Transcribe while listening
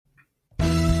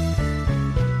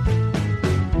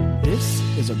This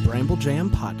is a Bramble Jam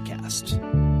podcast.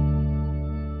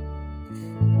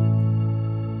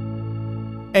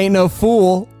 Ain't no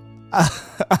fool.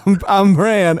 I'm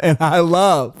Bran, and I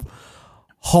love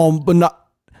home, but not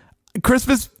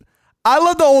Christmas. I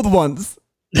love the old ones.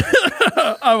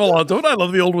 I'm Alonzo, and I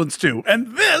love the old ones too.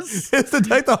 And this is the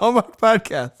Take the Hallmark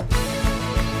podcast.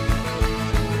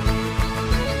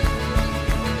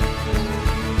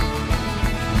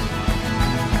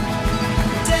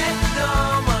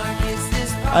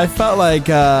 I felt like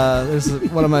there's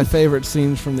one of my favorite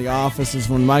scenes from The Office is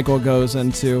when Michael goes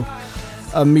into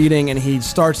a meeting and he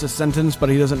starts a sentence, but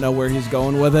he doesn't know where he's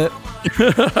going with it.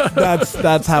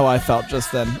 That's how I felt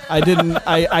just then.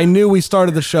 I knew we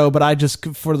started the show, but I just,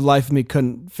 for the life of me,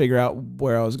 couldn't figure out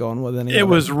where I was going with it. It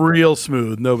was real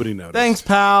smooth. Nobody noticed. Thanks,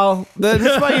 pal.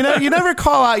 That's why, you never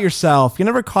call out yourself. You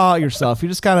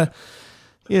just kind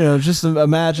of, just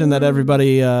imagine that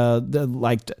everybody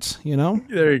liked it,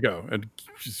 There you go. And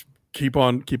just keep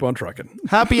on trucking.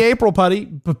 Happy April, putty.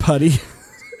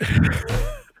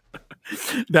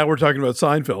 Now we're talking about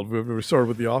Seinfeld. We started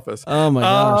with The Office. Oh my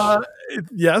gosh!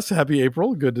 Yes, happy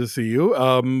April. Good to see you.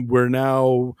 We're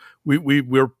now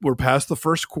we're past the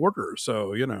first quarter,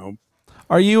 so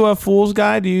Are you a fool's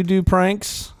guy? Do you do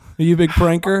pranks? Are you a big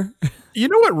pranker? You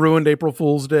know what ruined April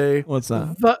Fool's Day? What's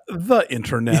that? The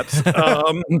internet.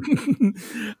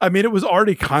 I mean, it was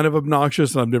already kind of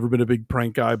obnoxious, and I've never been a big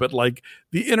prank guy, but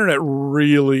the internet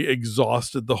really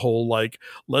exhausted the whole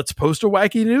let's post a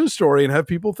wacky news story and have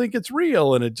people think it's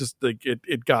real, and it just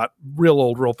it got real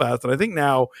old real fast. And I think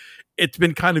now it's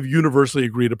been kind of universally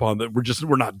agreed upon that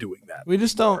we're not doing that. We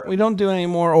don't do it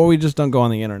anymore, or we just don't go on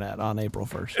the internet on April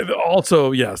 1st. And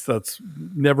also, yes, that's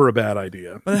never a bad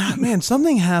idea. But man,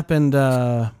 something happened.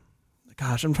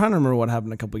 Gosh, I'm trying to remember what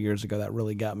happened a couple years ago that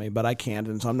really got me, but I can't,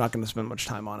 and so I'm not going to spend much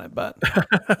time on it. But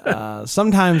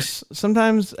sometimes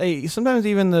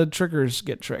even the trickers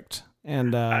get tricked,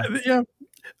 and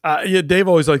Dave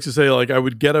always likes to say, I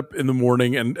would get up in the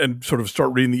morning and sort of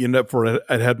start reading the internet before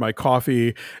I'd had my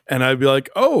coffee, and I'd be like,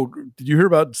 "Oh, did you hear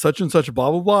about such and such blah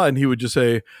blah blah?" And he would just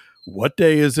say, "What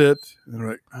day is it?" And I'm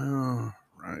like, "Oh,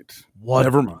 right,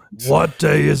 never mind. What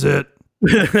day is it?"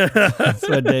 That's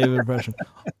my Dave impression.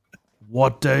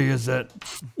 What day is it?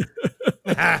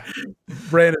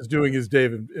 Bran is doing his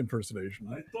Dave impersonation.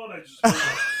 I thought I just.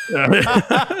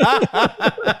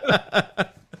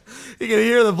 You can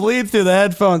hear the bleed through the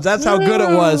headphones. That's how good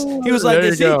it was. He was like,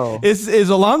 is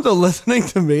Alonzo listening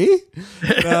to me?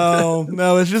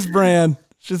 No, it's just Bran.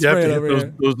 It's just Bran over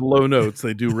here. Those low notes,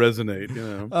 they do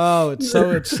resonate. Oh, it's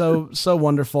so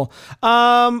wonderful.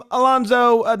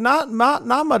 Alonzo,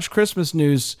 not much Christmas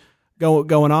news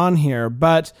going on here,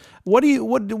 but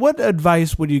what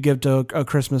advice would you give to a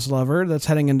Christmas lover that's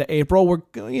heading into April?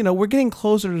 We're getting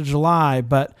closer to July,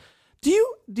 but do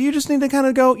you just need to kind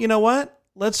of go, you know what?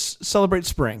 Let's celebrate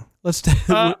spring.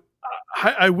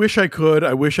 I wish I could.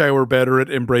 I wish I were better at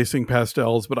embracing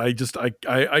pastels, but I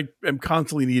am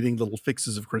constantly needing little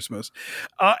fixes of Christmas.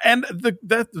 And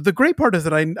the great part is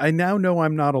that I now know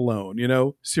I'm not alone.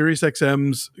 Sirius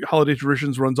XM's Holiday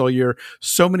Traditions runs all year.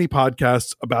 So many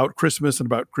podcasts about Christmas and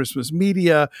about Christmas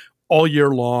media all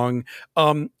year long.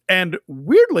 And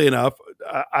weirdly enough,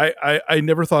 I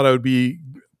never thought I would be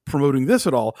promoting this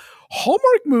at all.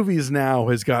 Hallmark Movies now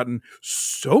has gotten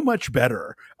so much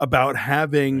better about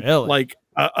having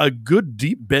a good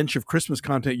deep bench of Christmas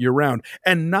content year round,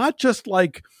 and not just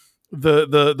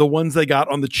the ones they got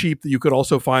on the cheap that you could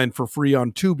also find for free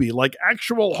on Tubi,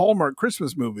 actual Hallmark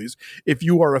Christmas movies. If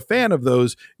you are a fan of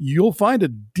those, you'll find a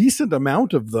decent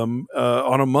amount of them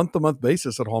on a month-to-month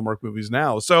basis at Hallmark Movies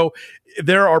now. So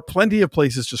there are plenty of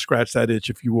places to scratch that itch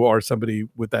if you are somebody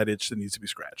with that itch that needs to be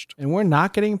scratched. And we're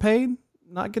not getting paid?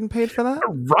 Not getting paid for that?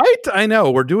 Right? I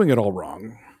know. We're doing it all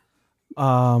wrong.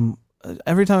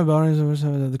 Every time I bought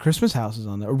the Christmas house is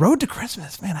on there. Road to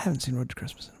Christmas. Man, I haven't seen Road to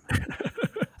Christmas in a minute.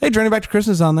 Hey, Journey Back to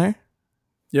Christmas on there.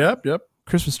 Yep.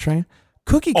 Christmas Train.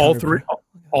 Cookie all Cutter.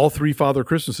 All three Father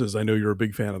Christmases. I know you're a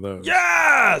big fan of those.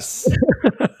 Yes!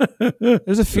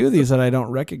 There's a few of these that I don't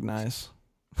recognize.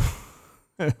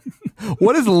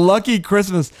 What is Lucky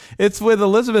Christmas? It's with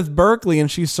Elizabeth Berkley, and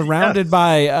she's surrounded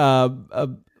by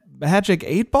magic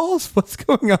 8 balls. What's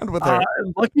going on with her?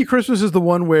 Lucky Christmas is the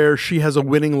one where she has a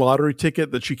winning lottery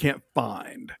ticket that she can't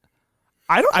find.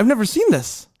 I've never seen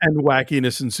this. And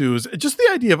wackiness ensues. Just the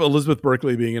idea of Elizabeth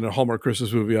Berkley being in a Hallmark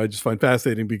Christmas movie, I just find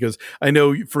fascinating, because I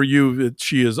know for you that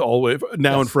she is always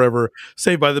now and forever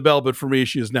Saved by the Bell, but for me,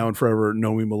 she is now and forever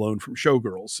Naomi Malone from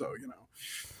Showgirls. So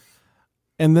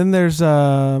And then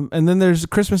there's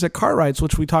Christmas at Cartwright's,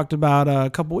 which we talked about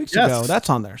a couple weeks ago. That's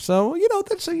on there. So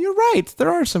you're right. There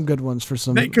are some good ones for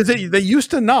some, because they used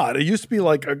to not. It used to be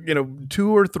like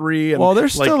 2 or 3. And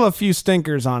there's still a few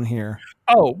stinkers on here.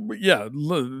 Oh yeah,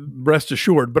 rest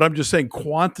assured. But I'm just saying,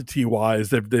 quantity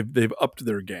wise, they've upped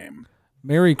their game.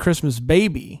 Merry Christmas,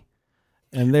 Baby,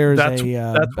 and that's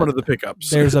one of the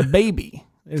pickups. There's a baby.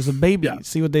 There's a baby. Yeah.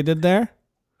 See what they did there?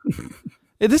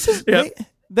 This is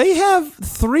they have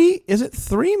 3. Is it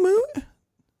 3 movies?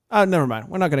 Never mind.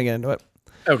 We're not going to get into it.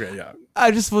 Okay, yeah.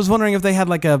 I just was wondering if they had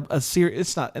like a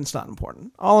series. It's not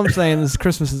important. All I'm saying is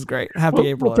Christmas is great. Happy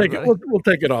April. We'll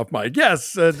take it off, Mike.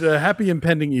 Yes, happy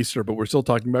impending Easter, but we're still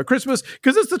talking about Christmas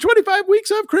because it's the 25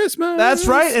 weeks of Christmas. That's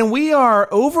right, and we are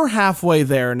over halfway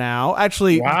there now.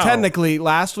 Actually, technically,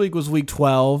 last week was week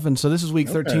 12, and so this is week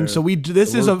 13. So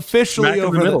this is officially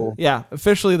over the middle.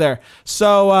 Officially there.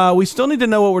 So we still need to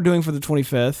know what we're doing for the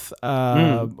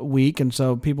 25th week, and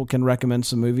so people can recommend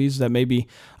some movies that maybe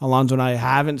Alonzo and I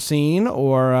haven't seen,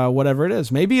 or whatever it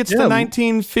is. Maybe it's the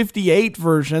 1958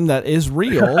 version that is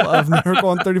real of Miracle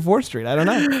on 34th Street. I don't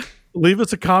know. Leave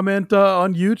us a comment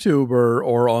on YouTube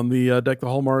or on the Deck the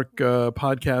Hallmark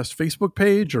podcast Facebook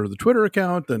page or the Twitter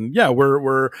account. And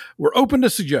we're open to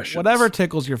suggestions. Whatever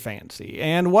tickles your fancy.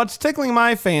 And what's tickling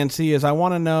my fancy is I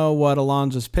want to know what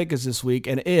Alonzo's pick is this week,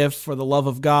 and if, for the love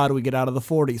of God, we get out of the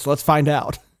 40s. Let's find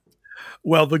out.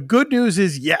 Well, the good news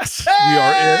is yes,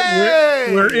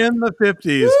 we're in the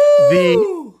 50s.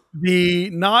 Woo! The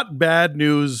not bad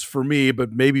news for me,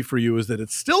 but maybe for you, is that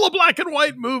it's still a black and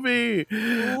white movie.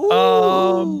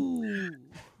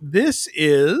 This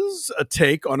is a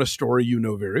take on a story you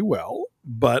know very well,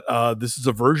 but this is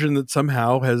a version that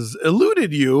somehow has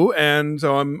eluded you, and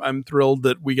so I'm thrilled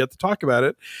that we get to talk about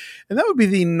it. And that would be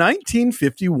the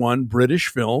 1951 British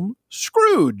film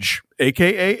Scrooge,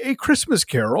 aka A Christmas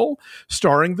Carol,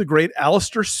 starring the great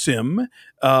Alistair Sim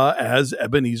as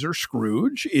Ebenezer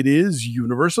Scrooge. It is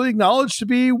universally acknowledged to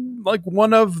be like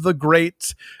one of the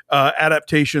great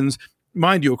adaptations.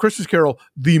 Mind you, A Christmas Carol,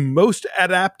 the most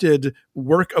adapted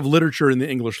work of literature in the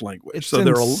English language. It's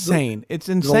insane. It's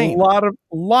insane. There's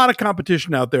a lot of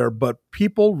competition out there, but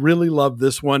people really love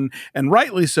this one, and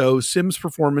rightly so. Sim's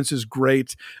performance is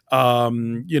great. A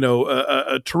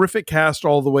terrific cast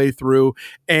all the way through.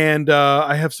 And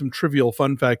I have some trivial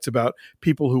fun facts about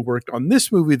people who worked on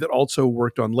this movie that also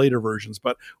worked on later versions,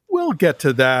 but we'll get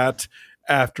to that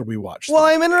after we watch them. Well,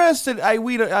 I'm interested. I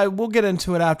will get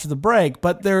into it after the break,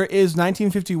 but there is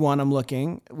 1951. I'm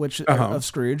looking, of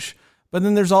Scrooge, but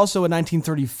then there's also a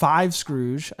 1935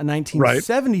 Scrooge, a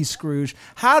 1970 Scrooge.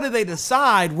 How do they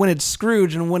decide when it's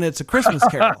Scrooge and when it's A Christmas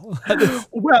Carol?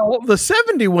 Well, the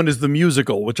 70 one is the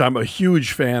musical, which I'm a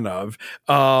huge fan of,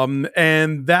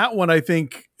 and that one I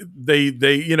think they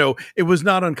it was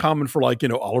not uncommon for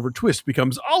Oliver Twist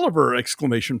becomes Oliver !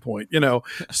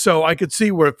 So I could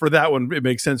see where for that one it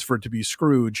makes sense for it to be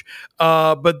Scrooge,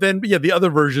 but then the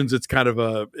other versions it's kind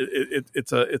of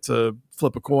it's a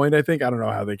flip a coin. I think I don't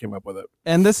know how they came up with it.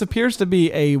 And this appears to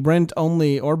be a rent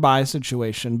only or buy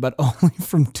situation, but only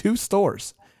from 2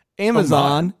 stores,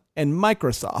 Amazon and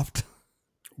Microsoft.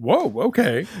 Whoa,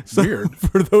 okay. Weird.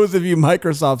 For those of you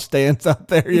Microsoft stands out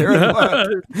there, you're in luck.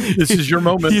 This is your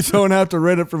moment. You don't have to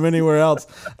rent it from anywhere else.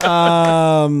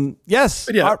 Yes.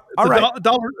 But yeah, all right.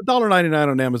 $1.99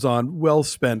 on Amazon. Well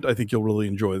spent. I think you'll really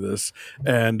enjoy this.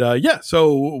 And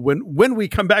so when we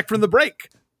come back from the break,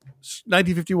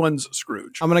 1951's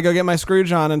Scrooge. I'm going to go get my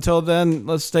Scrooge on. Until then,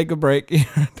 let's take a break.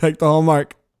 Take the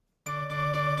Hallmark.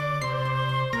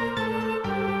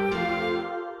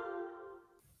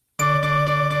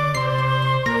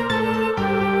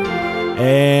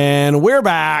 And we're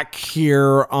back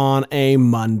here on a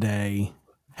Monday,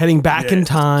 heading back in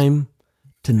time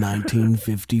to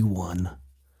 1951.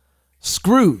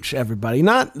 Scrooge, everybody,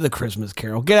 not the Christmas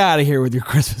Carol. Get out of here with your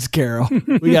Christmas Carol.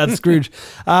 We got Scrooge.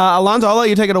 Alonzo, I'll let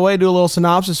you take it away, do a little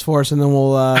synopsis for us, and then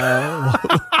we'll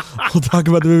talk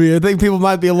about the movie. I think people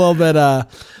might be a little bit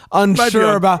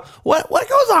unsure about what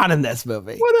goes on in this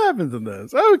movie. What happens in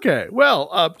this? Okay,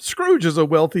 well, Scrooge is a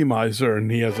wealthy miser, and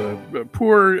he has a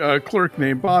poor clerk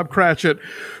named Bob Cratchit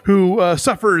who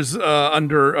suffers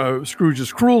under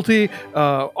Scrooge's cruelty.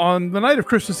 On the night of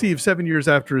Christmas Eve, 7 years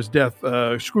after his death,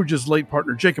 Scrooge's late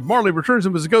partner Jacob Marley returns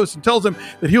him as a ghost and tells him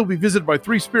that he'll be visited by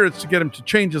 3 spirits to get him to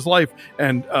change his life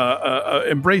and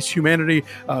embrace humanity.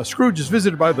 Scrooge is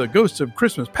visited by the ghosts of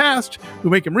Christmas past, who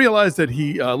make him realize that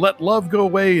he let love go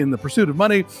away in the pursuit of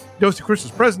money, goes to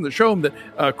Christmas present that show him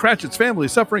that Cratchit's family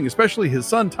is suffering, especially his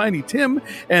son, Tiny Tim,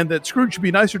 and that Scrooge should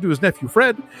be nicer to his nephew,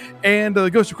 Fred. And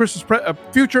goes to Christmas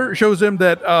future, shows him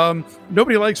that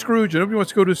nobody likes Scrooge and nobody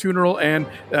wants to go to his funeral, and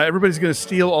everybody's going to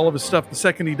steal all of his stuff the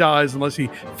second he dies unless he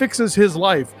fixes his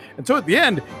life. And so at the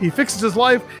end, he fixes his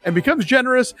life and becomes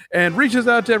generous and reaches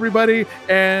out to everybody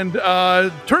and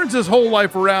turns his whole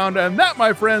life around. And that,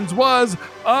 my friends, was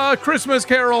A Christmas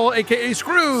Carol, a.k.a.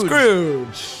 Scrooge.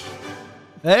 Scrooge.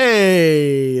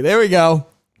 Hey, there we go.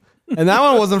 And that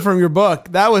one wasn't from your book.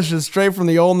 That was just straight from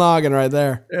the old noggin right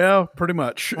there. Yeah, pretty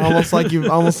much. almost like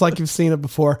you've seen it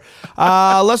before.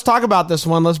 Let's talk about this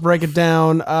one. Let's break it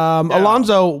down.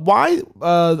 Alonzo, why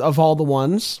of all the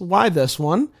ones, why this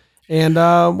one? And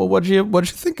what'd you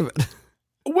think of it?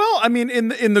 Well, I mean,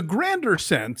 in the grander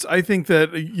sense, I think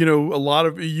that, you know, a lot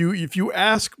of you, if you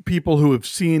ask people who have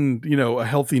seen, you know, a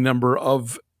healthy number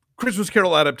of Christmas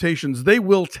Carol adaptations, they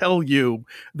will tell you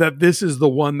that this is the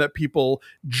one that people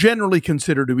generally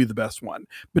consider to be the best one,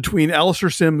 between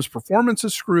Alistair Sim's performance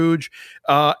as Scrooge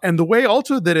and the way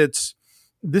also that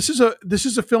this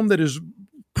is a film that is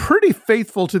pretty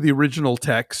faithful to the original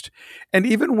text, and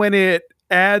even when it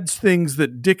adds things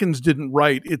that Dickens didn't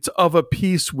write, it's of a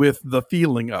piece with the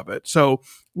feeling of it. So,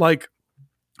 like,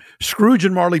 Scrooge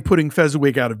and Marley putting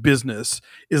Fezziwig out of business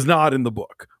is not in the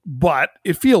book, but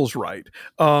it feels right.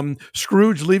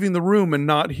 Scrooge leaving the room and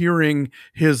not hearing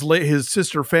his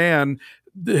sister Fan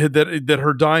that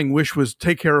her dying wish was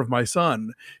take care of my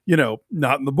son, you know,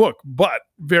 not in the book, but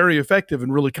very effective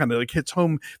and really kind of like hits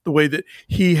home the way that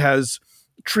he has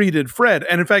treated Fred.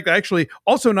 And in fact, actually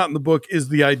also not in the book is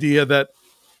the idea that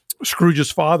Scrooge's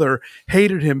father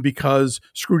hated him because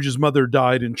Scrooge's mother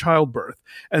died in childbirth.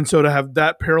 And so to have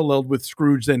that paralleled with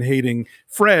Scrooge then hating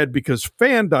Fred because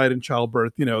Fan died in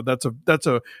childbirth, you know, that's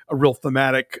a real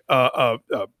thematic,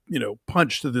 you know,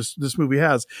 punch to this movie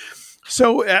has.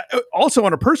 So also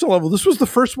on a personal level, this was the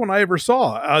first one I ever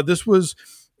saw. This was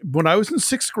when I was in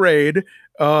sixth grade.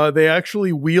 They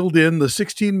actually wheeled in the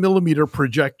 16 millimeter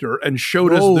projector and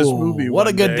showed us this movie. What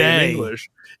a good day in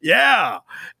English. Yeah.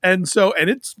 And so, and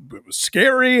it was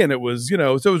scary, and it was, you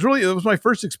know, so it was my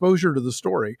first exposure to the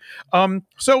story.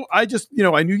 So I just, you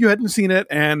know, I knew you hadn't seen it,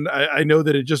 and I know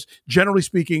that it just, generally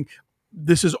speaking,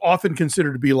 this is often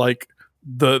considered to be like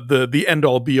the end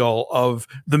all be all of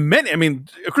the many. I mean,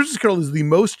 A Christmas Carol is the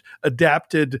most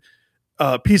adapted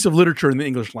piece of literature in the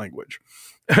English language.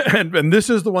 And this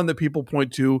is the one that people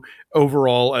point to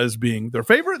overall as being their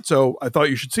favorite. So I thought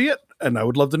you should see it, and I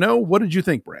would love to know, what did you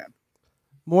think, Bran?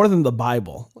 More than the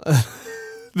Bible.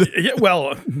 Yeah, well,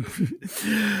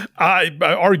 I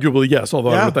arguably yes,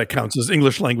 although I don't know if that counts as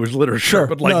English language literature. Sure.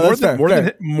 But like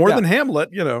No, more than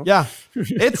Hamlet, you know. Yeah,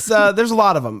 it's there's a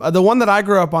lot of them. The one that I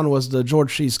grew up on was the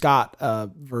George C. Scott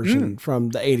version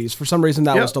from the 80s. For some reason,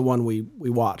 that was the one we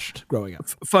watched growing up.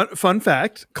 Fun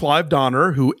fact: Clive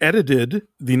Donner, who edited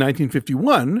the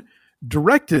 1951,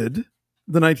 directed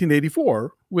the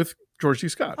 1984 with George C.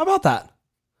 Scott. How about that?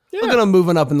 Yeah. Look at him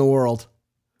moving up in the world.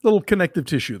 Little connective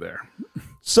tissue there.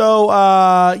 So,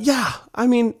 yeah, I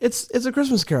mean, it's a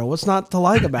Christmas Carol. What's not to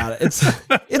like about it?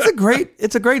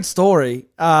 It's a great story.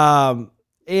 And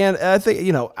I think,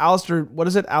 you know, Alistair, what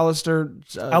is it? Alistair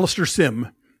Sim.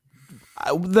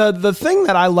 The thing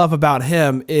that I love about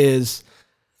him is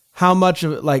how much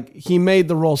of it, like, he made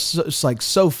the role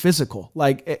so physical,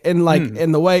 like, and like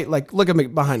in the way, like, look at me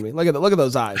behind me. Look at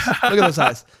those eyes. Look at those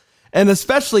eyes. And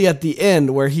especially at the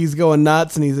end where he's going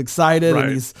nuts and he's excited and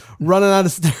he's running out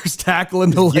of stairs,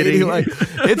 tackling the lady. Like,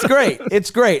 it's great. It's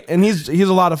great. And he's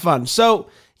a lot of fun. So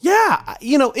yeah,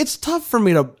 you know, it's tough for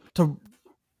me to,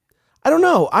 I don't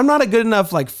know. I'm not a good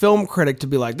enough like film critic to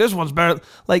be like, this one's better.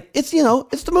 Like, it's, you know,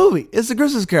 it's the movie. It's the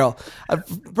Christmas Carol.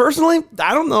 Personally,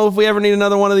 I don't know if we ever need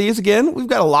another one of these again. We've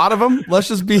got a lot of them. Let's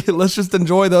just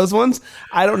enjoy those ones.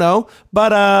 I don't know.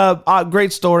 But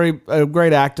great story,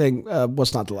 great acting.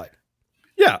 What's not to like?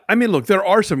 Yeah, I mean, look, there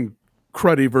are some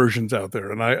cruddy versions out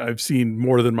there, and I've seen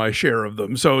more than my share of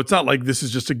them. So it's not like this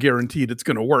is just a guaranteed it's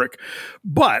going to work.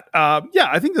 But yeah,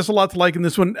 I think there's a lot to like in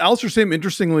this one. Alistair Sim,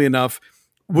 interestingly enough,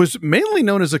 was mainly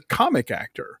known as a comic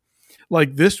actor.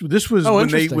 Like this was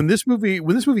when this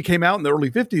movie came out in the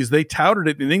early 50s, they touted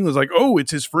it in England like, oh,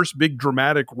 it's his first big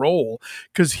dramatic role,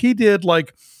 because he did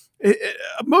like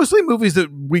mostly movies that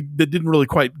didn't really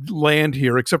quite land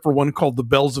here, except for one called The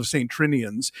Bells of St.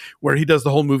 Trinian's, where he does the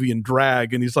whole movie in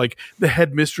drag, and he's like the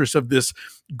headmistress of this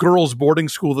girls' boarding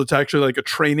school that's actually like a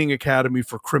training academy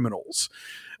for criminals.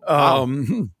 Wow.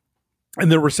 And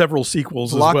there were several sequels.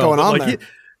 There's a lot going on there.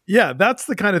 Yeah, that's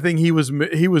the kind of thing he was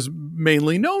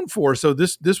mainly known for. So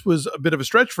this was a bit of a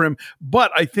stretch for him,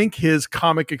 but I think his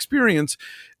comic experience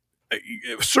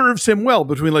serves him well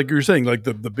between, like you're saying, like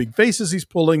the big faces he's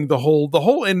pulling, the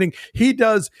whole ending. He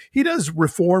does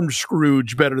reformed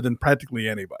Scrooge better than practically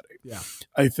anybody. Yeah,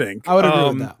 I think I would agree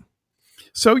with that.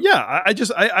 So yeah,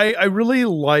 I really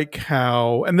like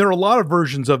how, and there are a lot of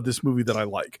versions of this movie that I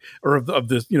like, or of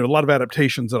this, a lot of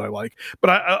adaptations that I like. But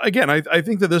I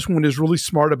think that this one is really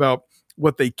smart about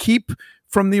what they keep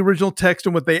from the original text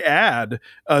and what they add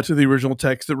to the original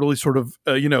text that really sort of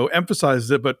emphasizes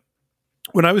it. But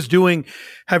when I was doing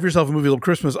Have Yourself a Movie Little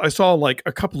Christmas, I saw like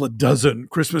a couple of dozen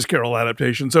Christmas Carol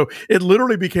adaptations. So it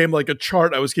literally became like a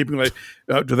chart I was keeping, like,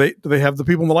 do they have the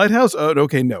people in the lighthouse?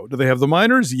 Okay, no. Do they have the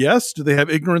miners? Yes. Do they have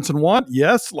ignorance and want?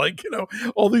 Yes. Like,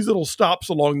 all these little stops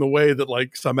along the way that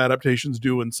like some adaptations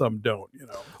do and some don't,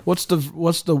 What's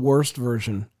the worst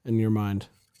version in your mind?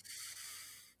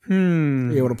 Are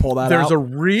you able to pull that out?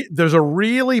 There's a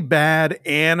really bad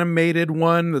animated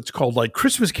one that's called like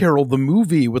Christmas Carol the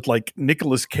movie with like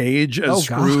Nicolas Cage as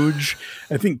Scrooge.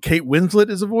 I think Kate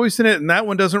Winslet is a voice in it, and that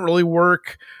one doesn't really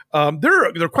work. There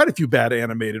are quite a few bad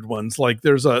animated ones. Like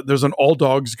there's an All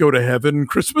Dogs Go to Heaven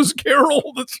Christmas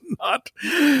Carol that's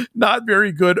not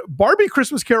very good. Barbie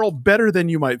Christmas Carol better than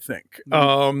you might think.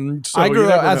 So I grew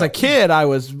up as a kid. I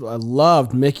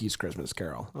loved Mickey's Christmas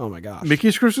Carol. Oh my gosh,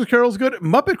 Mickey's Christmas Carol is good.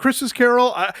 Muppet Christmas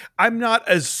Carol, I'm not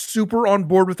as super on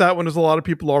board with that one as a lot of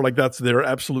people are. Like that's their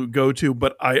absolute go-to,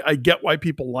 but I get why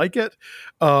people like it.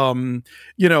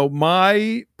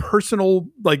 My personal,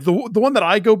 like the one that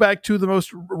I go back to the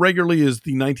most regularly is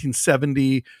the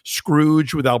 1970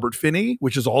 Scrooge with Albert Finney,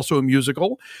 which is also a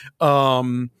musical.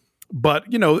 But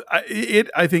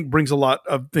it I think brings a lot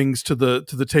of things to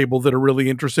the table that are really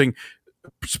interesting.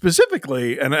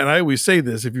 Specifically, and I always say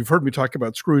this, if you've heard me talk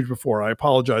about Scrooge before, I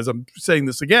apologize. I'm saying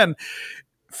this again.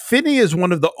 Finney is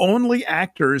one of the only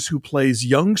actors who plays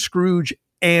young Scrooge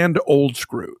and old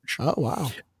Scrooge. Oh, wow.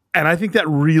 And I think that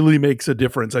really makes a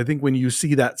difference. I think when you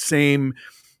see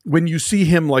when you see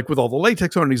him like with all the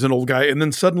latex on, he's an old guy, and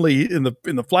then suddenly in the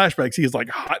flashbacks he is like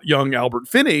hot young Albert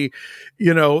Finney,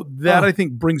 I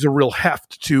think brings a real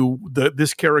heft to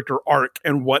this character arc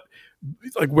and what,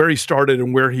 like where he started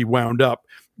and where he wound up,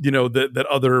 that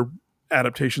other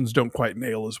adaptations don't quite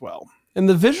nail as well. And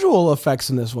the visual effects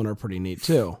in this one are pretty neat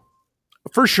too.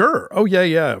 For sure. Oh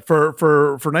yeah. For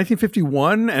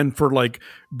 1951 and for like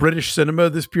British cinema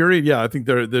this period, yeah, I think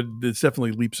it's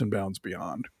definitely leaps and bounds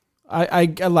beyond. I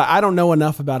don't know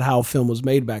enough about how film was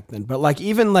made back then, but like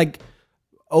even like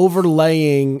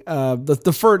overlaying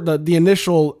the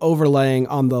initial overlaying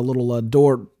on the little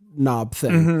door knob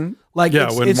thing. Mm-hmm. Like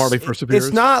when Marley first appears,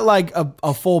 it's not like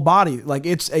a full body. Like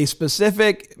it's a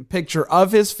specific picture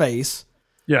of his face.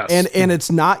 Yes. And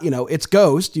it's not, it's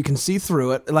ghost. You can see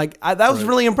through it. Like that was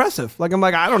really impressive. Like, I'm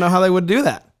like, I don't know how they would do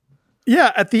that.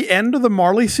 Yeah. At the end of the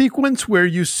Marley sequence where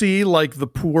you see like the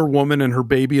poor woman and her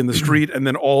baby in the street and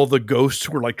then all the ghosts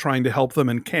who are like trying to help them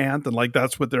and can't. And like,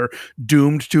 that's what they're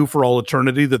doomed to for all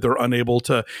eternity, that they're unable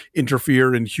to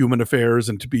interfere in human affairs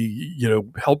and to be,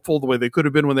 helpful the way they could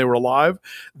have been when they were alive.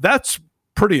 That's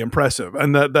pretty impressive.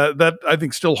 And that I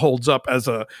think still holds up as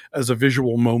a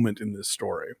visual moment in this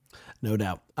story. No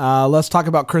doubt. Let's talk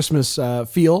about Christmas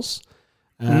feels,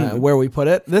 where we put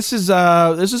it. This is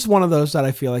one of those that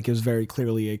I feel like is very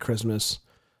clearly a Christmas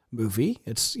movie.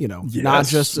 It's not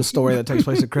just a story that takes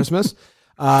place at Christmas.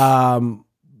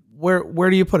 Where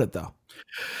do you put it though?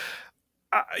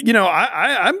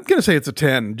 I'm gonna say it's a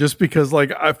 10, just because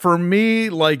like for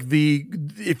me, like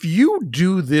if you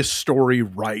do this story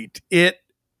right, it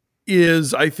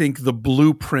is, I think, the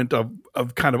blueprint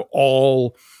of kind of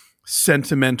all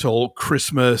sentimental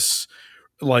Christmas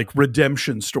like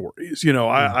redemption stories.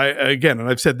 I again, and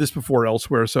I've said this before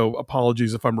elsewhere, so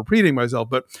apologies if I'm repeating myself,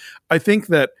 but I think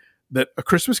that A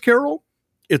Christmas Carol,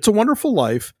 It's a Wonderful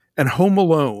Life, and Home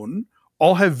Alone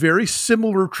all have very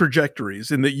similar trajectories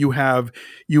in that you have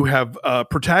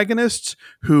protagonists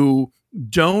who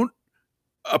don't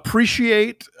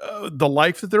appreciate the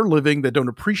life that they're living. They don't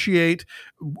appreciate,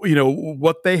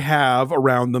 what they have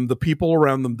around them, the people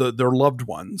around them, their loved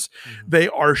ones. Mm-hmm. They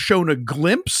are shown a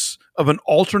glimpse of an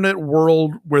alternate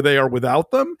world where they are without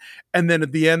them. And then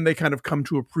at the end, they kind of come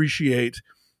to appreciate,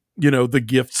 the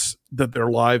gifts that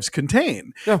their lives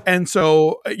contain. Yeah. And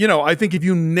so, I think if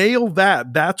you nail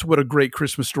that, that's what a great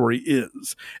Christmas story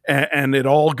is. And it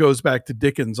all goes back to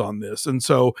Dickens on this. And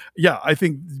so, yeah, I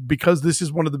think because this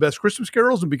is one of the best Christmas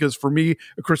carols, and because for me,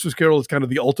 A Christmas Carol is kind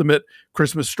of the ultimate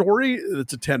Christmas story,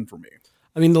 it's a 10 for me.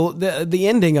 I mean, the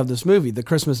ending of this movie, the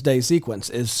Christmas Day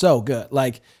sequence, is so good.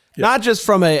 Like, not just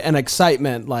from an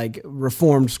excitement, like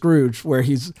reformed Scrooge, where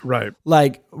he's right,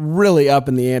 like really up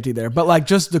in the ante there, but like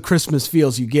just the Christmas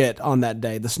feels you get on that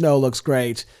day. The snow looks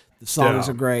great. The songs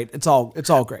are great. It's all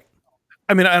great.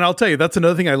 I mean, and I'll tell you, that's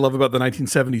another thing I love about the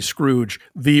 1970s Scrooge.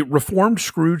 The reformed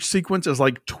Scrooge sequence is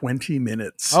like 20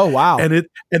 minutes. Oh, wow. And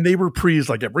they reprise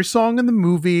like every song in the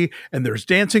movie, and there's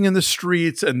dancing in the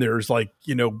streets, and there's like,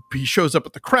 he shows up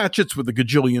at the Cratchits with a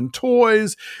gajillion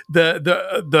toys.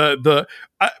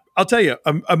 I'll tell you,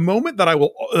 a moment that I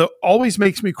will always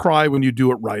makes me cry when you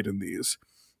do it right in these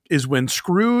is when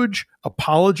Scrooge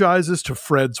apologizes to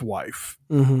Fred's wife.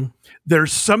 Mm-hmm.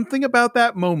 There's something about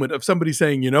that moment of somebody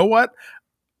saying, you know what?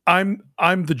 I'm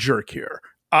the jerk here.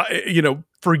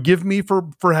 Forgive me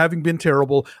for having been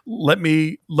terrible.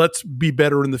 Let's be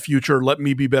better in the future. Let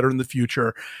me be better in the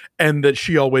future. And that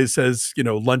she always says,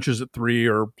 lunch is at 3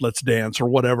 or let's dance or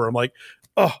whatever. I'm like,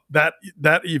 oh, that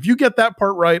if you get that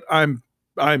part right, I'm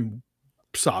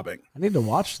sobbing. I need to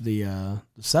watch the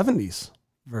 70s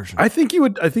version. I think you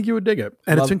would dig it,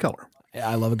 and it's in color.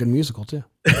 I love a good musical too.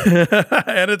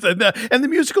 and the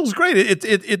musical's great.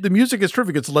 The music is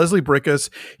terrific. It's Leslie Brickus.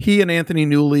 He and Anthony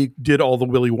Newley did all the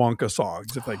Willy Wonka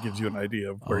songs. If that gives you an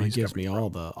idea of where he gives me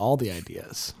from. all the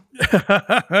ideas.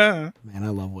 Man, I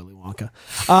love Willy Wonka.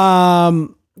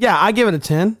 Yeah, I give it a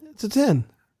 10. It's a 10.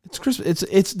 It's Christmas.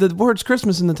 It's the words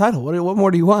Christmas in the title. What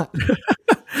more do you want?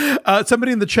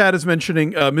 Somebody in the chat is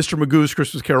mentioning Mr. Magoo's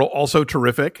Christmas Carol, also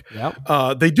terrific.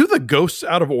 Yep. They do the ghosts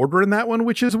out of order in that one,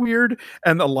 which is weird.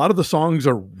 And a lot of the songs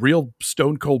are real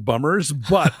stone cold bummers,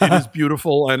 but it is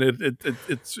beautiful, and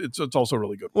it's also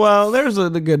really good. Well, there's a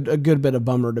good bit of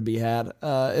bummer to be had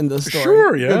in this story.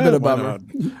 Sure, yeah. Good bit of bummer.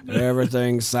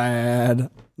 Everything's sad.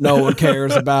 No one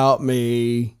cares about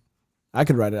me. I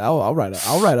could write it. I'll write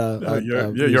a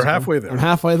you're halfway there. I'm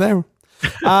halfway there.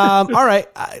 All right.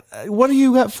 What do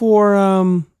you got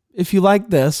for, if you like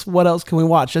this, what else can we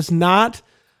watch? It's not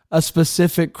a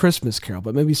specific Christmas Carol,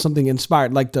 but maybe something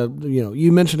inspired, like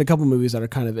you mentioned a couple movies that are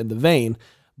kind of in the vein,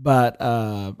 but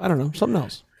I don't know, something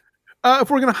else.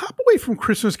 If we're going to hop away from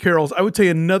Christmas carols, I would say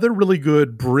another really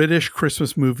good British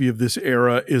Christmas movie of this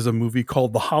era is a movie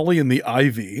called The Holly and the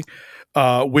Ivy,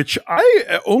 which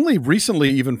I only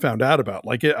recently even found out about.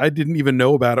 Like I didn't even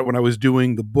know about it when I was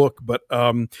doing the book, but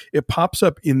it pops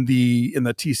up in the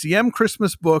TCM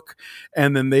Christmas book,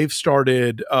 and then they've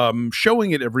started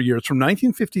showing it every year. It's from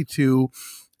 1952.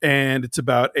 And it's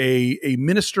about a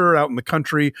minister out in the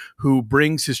country who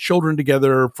brings his children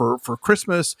together for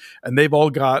Christmas, and they've all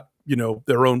got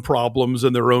their own problems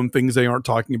and their own things they aren't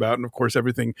talking about. And of course,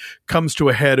 everything comes to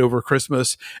a head over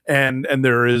Christmas, and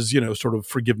there is, sort of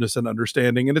forgiveness and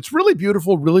understanding. And it's really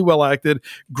beautiful, really well acted,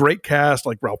 great cast,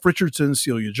 like Ralph Richardson,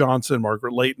 Celia Johnson,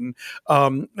 Margaret Leighton.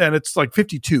 And it's like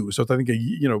 52. So I think,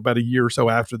 about a year or so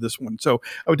after this one. So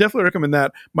I would definitely recommend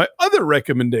that. My other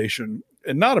recommendation,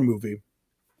 and not a movie,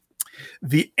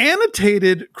 the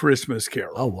Annotated Christmas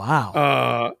Carol. Oh,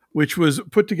 wow. Which was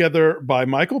put together by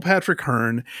Michael Patrick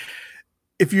Hearn.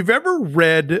 If you've ever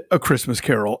read A Christmas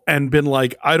Carol and been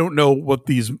like, I don't know what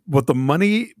the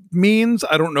money means,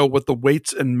 I don't know what the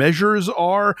weights and measures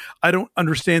are, I don't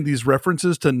understand these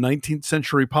references to 19th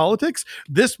century politics,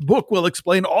 this book will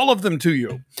explain all of them to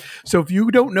you. So if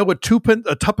you don't know a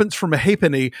tuppence from a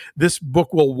halfpenny, this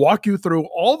book will walk you through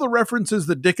all the references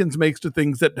that Dickens makes to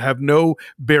things that have no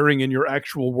bearing in your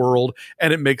actual world,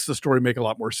 and it makes the story make a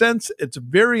lot more sense. It's a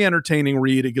very entertaining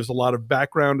read. It gives a lot of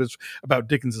background about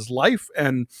Dickens's life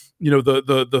and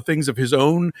the things of his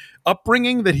own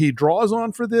upbringing that he draws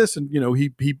on for this. And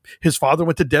his father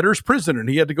went to debtor's prison, and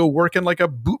he had to go work in like a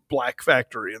boot black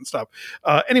factory and stuff.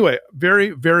 Anyway,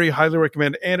 very, very highly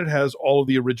recommend. And it has all of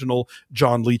the original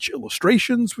John Leach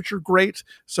illustrations, which are great.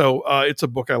 So it's a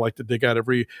book I like to dig out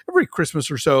every Christmas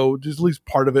or so, just at least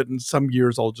part of it. And some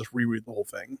years I'll just reread the whole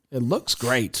thing. It looks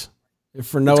great.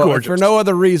 For no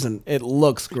other reason, it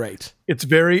looks great. It's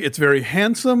very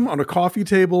handsome on a coffee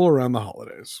table around the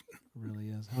holidays. It really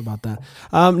is. How about that?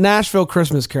 Nashville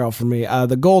Christmas Carol for me,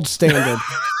 the gold standard.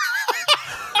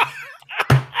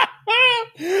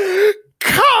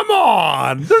 Come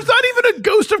on! There's not even a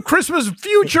ghost of Christmas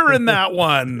future in that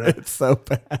one. It's so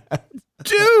bad,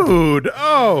 dude.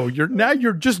 Oh,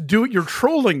 you're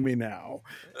trolling me now.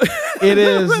 It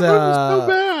is so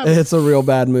bad. It's a real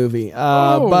bad movie.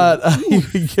 But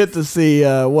you get to see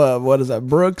what is that,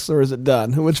 Brooks, or is it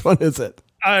Dunn? Which one is it?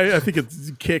 I think it's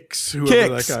Kix.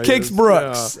 That guy Kix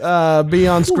Brooks. Be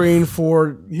on screen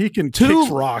for he can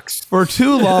kick rocks for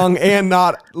too long and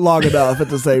not long enough at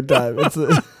the same time. It's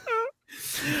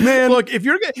man, look, if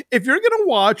you're gonna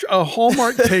watch a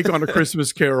Hallmark take on A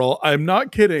Christmas Carol, I'm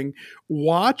not kidding.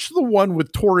 watch the one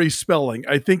with Tori Spelling.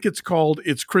 I think it's called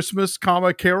It's Christmas,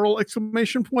 Carol,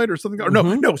 exclamation point or something. Or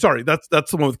no, sorry. That's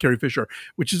the one with Carrie Fisher,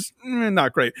 which is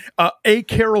not great. A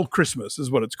Carol Christmas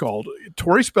is what it's called.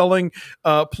 Tori Spelling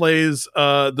plays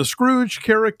the Scrooge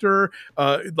character.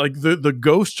 Like the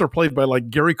ghosts are played by like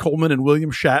Gary Coleman and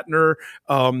William Shatner.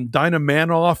 Dinah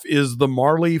Manoff is the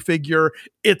Marley figure.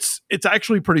 It's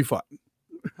actually pretty fun.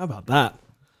 How about that?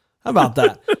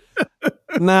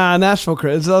 Nah, Nashville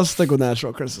Christmas. I'll stick with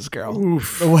Nashville Christmas Carol.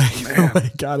 Oof, the way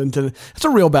it got into it's a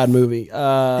real bad movie.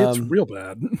 It's real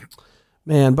bad,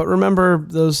 man. But remember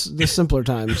the simpler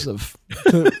times of.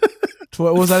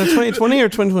 What was that? A 2020 or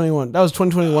 2021? That was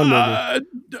 2021 movie.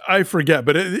 I forget,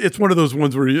 but it's one of those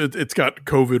ones where it's got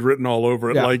COVID written all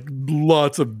over it, like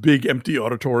lots of big empty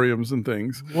auditoriums and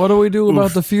things. What do we do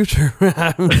about the future?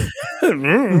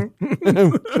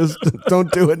 Just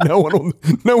don't do it. No one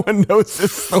knows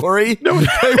this story. No,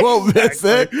 they won't miss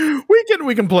it.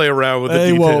 We can play around with the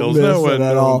they details. Won't miss it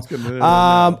at all.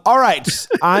 All right,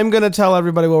 I'm gonna tell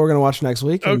everybody what we're gonna watch next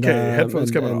week. And, okay,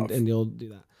 headphones coming off, and you'll do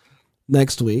that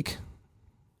next week.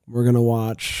 We're going to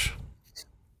watch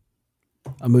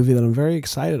a movie that I'm very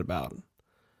excited about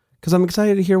because I'm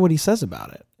excited to hear what he says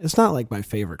about it. It's not like my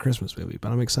favorite Christmas movie,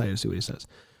 but I'm excited to see what he says.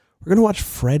 We're going to watch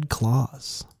Fred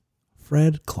Claus.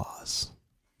 Fred Claus.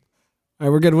 All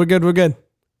right, we're good.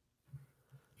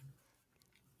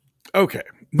 Okay.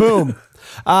 Boom.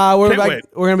 We're going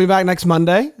to be back next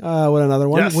Monday with another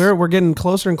one. Yes. We're getting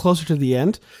closer and closer to the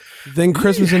end. Then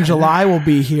Christmas in July will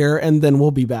be here, and then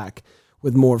we'll be back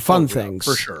with more fun things.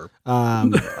 For sure.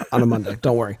 On a Monday.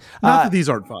 Don't worry. Not that these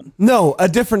aren't fun. No, a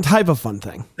different type of fun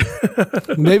thing.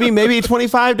 maybe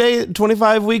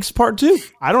 25 weeks part 2.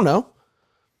 I don't know.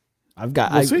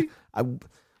 We'll see.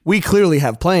 We clearly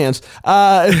have plans.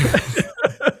 Until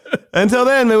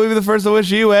then, may we be the first to wish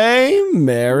you a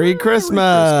Merry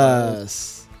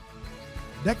Christmas.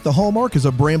 Deck the Hallmark is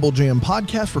a Bramble Jam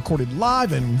podcast recorded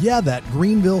live in, that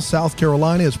Greenville, South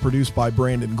Carolina. Is produced by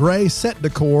Brandon Gray. Set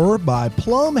decor by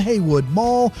Plum Haywood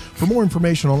Mall. For more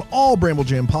information on all Bramble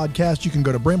Jam podcasts, you can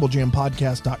go to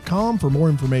bramblejampodcast.com. For more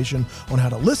information on how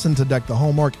to listen to Deck the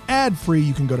Hallmark ad-free,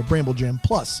 you can go to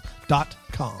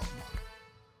bramblejamplus.com.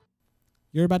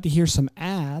 You're about to hear some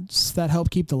ads that help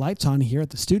keep the lights on here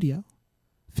at the studio.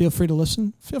 Feel free to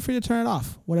listen. Feel free to turn it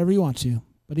off, whatever you want to.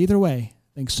 But either way,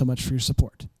 thanks so much for your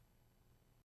support.